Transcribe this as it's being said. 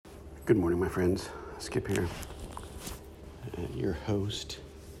Good morning, my friends. Skip here, your host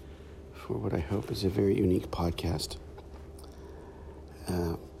for what I hope is a very unique podcast.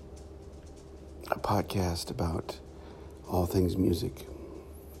 A podcast about all things music,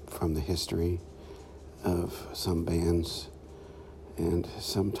 from the history of some bands and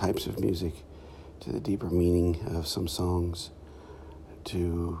some types of music to the deeper meaning of some songs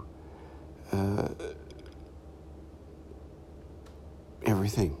to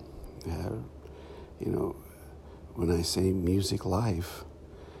everything. When I say music life,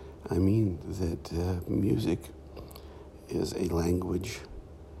 I mean that music is a language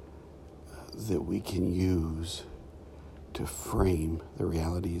that we can use to frame the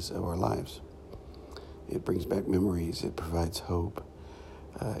realities of our lives. It brings back memories. It provides hope.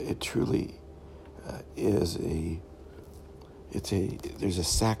 It truly is there's a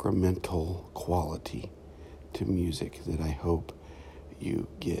sacramental quality to music that I hope you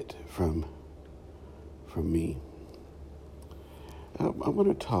get from me. I want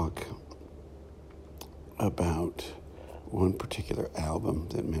to talk about one particular album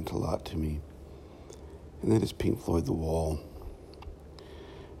that meant a lot to me, and that is Pink Floyd, The Wall.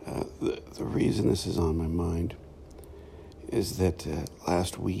 The reason this is on my mind is that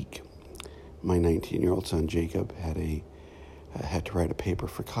last week, my 19-year-old son Jacob had to write a paper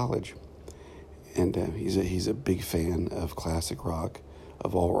for college, and he's a big fan of classic rock,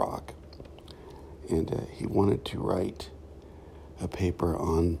 of all rock, and he wanted to write a paper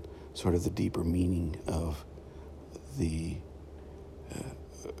on sort of the deeper meaning of the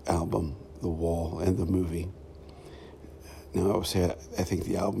album, The Wall, and the movie. Now, I would say I think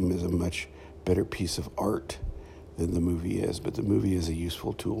the album is a much better piece of art than the movie is, but the movie is a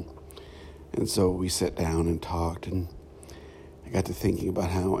useful tool. And so we sat down and talked, and I got to thinking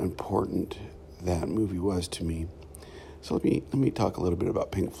about how important that movie was to me. So let me talk a little bit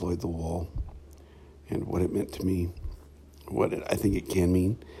about Pink Floyd, The Wall, and what it meant to me, I think it can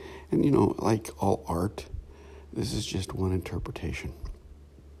mean. And, like all art, this is just one interpretation.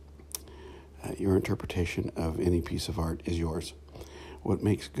 Your interpretation of any piece of art is yours. What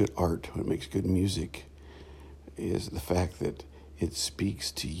makes good art, what makes good music, is the fact that it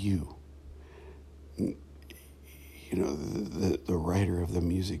speaks to you. The writer of the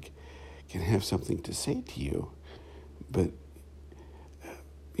music can have something to say to you, but,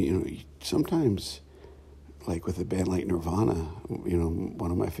 sometimes, like with a band like Nirvana, one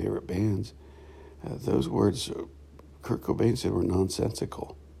of my favorite bands, those words Kurt Cobain said were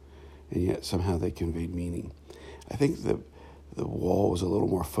nonsensical, and yet somehow they conveyed meaning. I think the Wall was a little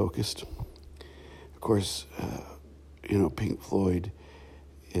more focused. Of course, Pink Floyd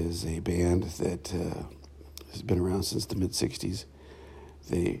is a band that has been around since the mid-'60s.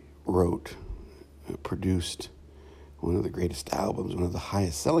 They wrote, produced one of the greatest albums, one of the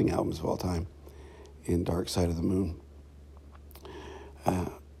highest-selling albums of all time, in Dark Side of the Moon.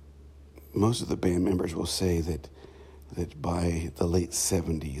 Most of the band members will say that by the late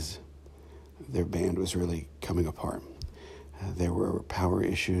 70s, their band was really coming apart. There were power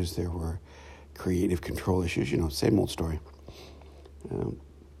issues, there were creative control issues, same old story.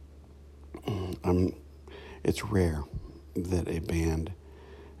 It's rare that a band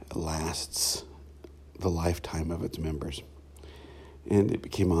lasts the lifetime of its members. And it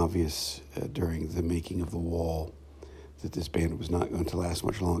became obvious during the making of The Wall that this band was not going to last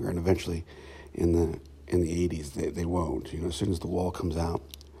much longer. And eventually, in the 80s, they won't. As soon as The Wall comes out,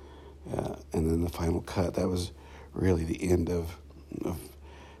 and then the final cut, that was really the end of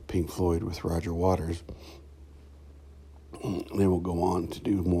Pink Floyd with Roger Waters. They will go on to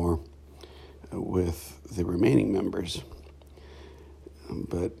do more with the remaining members.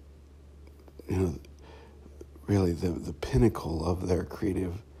 But, really the pinnacle of their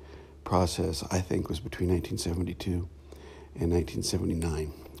creative process, I think, was between 1972 and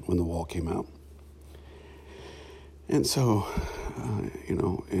 1979 when The Wall came out. And so, in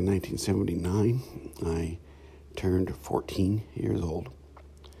 1979, I turned 14 years old.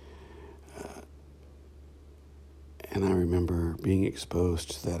 And I remember being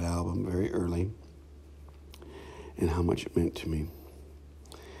exposed to that album very early and how much it meant to me.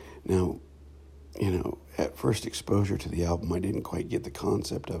 Now, at first exposure to the album, I didn't quite get the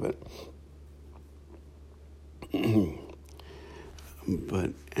concept of it.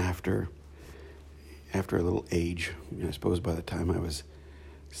 But after a little age, I suppose by the time I was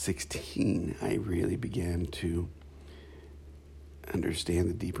 16, I really began to understand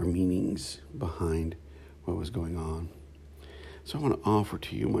the deeper meanings behind what was going on. So I want to offer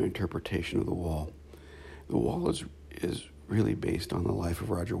to you my interpretation of The Wall. The Wall is really based on the life of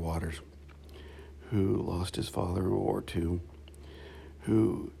Roger Waters, who lost his father in World War II,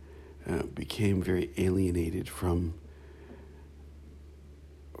 who became very alienated from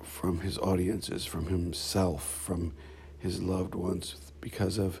his audiences, from himself, from his loved ones,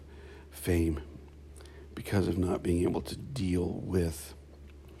 because of fame, because of not being able to deal with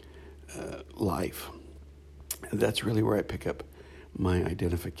life. And that's really where I pick up my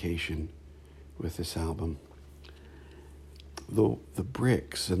identification with this album. The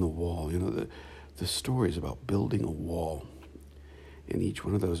bricks and the wall, the stories about building a wall. And each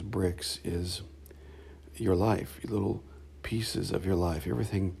one of those bricks is your life, little pieces of your life,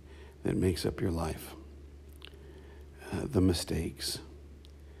 everything that makes up your life. The mistakes,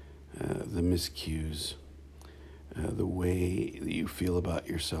 the miscues, the way that you feel about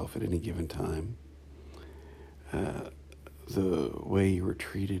yourself at any given time, the way you were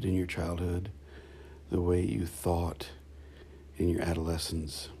treated in your childhood, the way you thought in your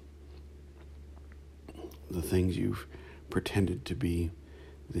adolescence, the things you've pretended to be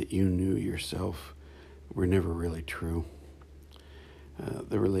that you knew yourself were never really true,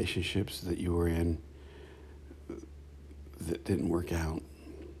 the relationships that you were in that didn't work out,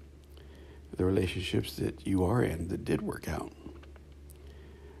 the relationships that you are in that did work out,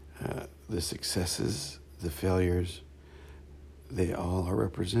 the successes, the failures, they all are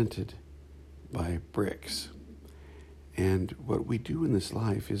represented by bricks. And what we do in this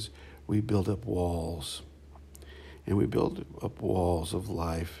life is we build up walls. And we build up walls of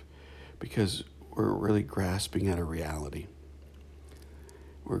life because we're really grasping at a reality.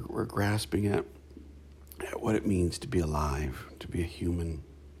 We're grasping at what it means to be alive, to be a human.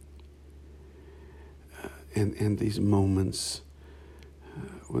 And these moments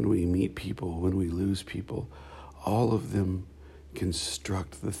when we meet people, when we lose people, all of them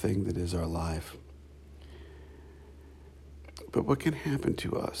construct the thing that is our life. But what can happen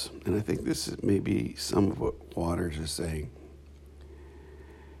to us, and I think this is maybe some of what Waters is saying,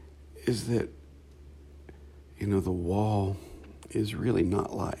 is that, the wall is really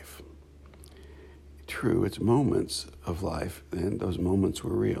not life. True, it's moments of life, and those moments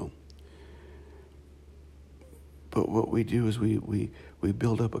were real. But what we do is we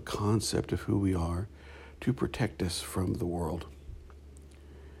build up a concept of who we are to protect us from the world.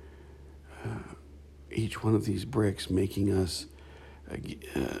 Each one of these bricks making us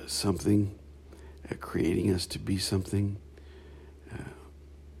something, creating us to be something.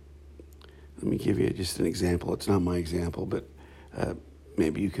 Let me give you just an example. It's not my example, but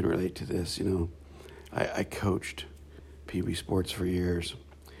maybe you can relate to this. I coached Pee Wee sports for years,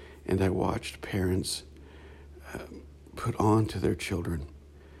 and I watched parents put on to their children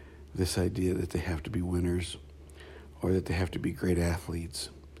this idea that they have to be winners or that they have to be great athletes.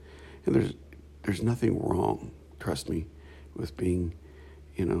 And there's nothing wrong, trust me, with being,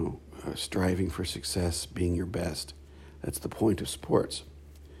 striving for success, being your best. That's the point of sports.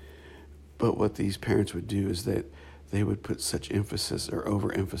 But what these parents would do is that they would put such emphasis or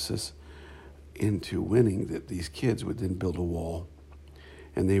overemphasis into winning that these kids would then build a wall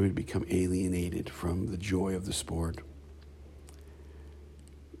and they would become alienated from the joy of the sport.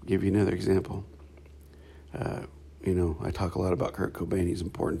 Give you another example. I talk a lot about Kurt Cobain. He's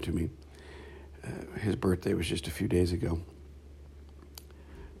important to me. His birthday was just a few days ago.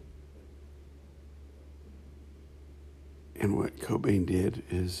 And what Cobain did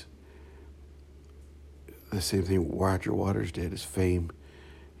is the same thing Roger Waters did, is fame.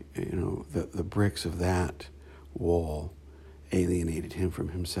 The bricks of that wall alienated him from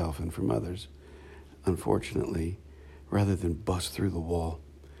himself and from others. Unfortunately, rather than bust through the wall,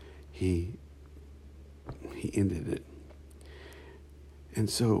 he ended it. And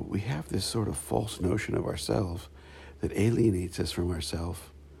so we have this sort of false notion of ourselves that alienates us from ourselves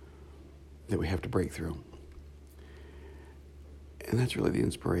that we have to break through. And that's really the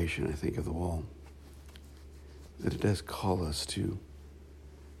inspiration, I think, of the wall. That it does call us to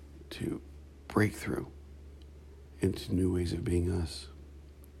break through into new ways of being us.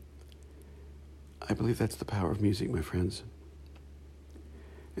 I believe that's the power of music, my friends.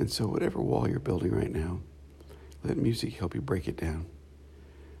 And so whatever wall you're building right now, let music help you break it down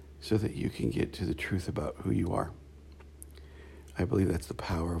so that you can get to the truth about who you are. I believe that's the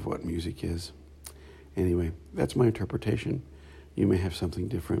power of what music is. Anyway, that's my interpretation. You may have something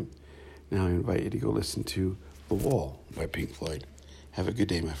different. Now I invite you to go listen to The Wall by Pink Floyd. Have a good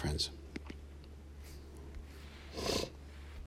day, my friends.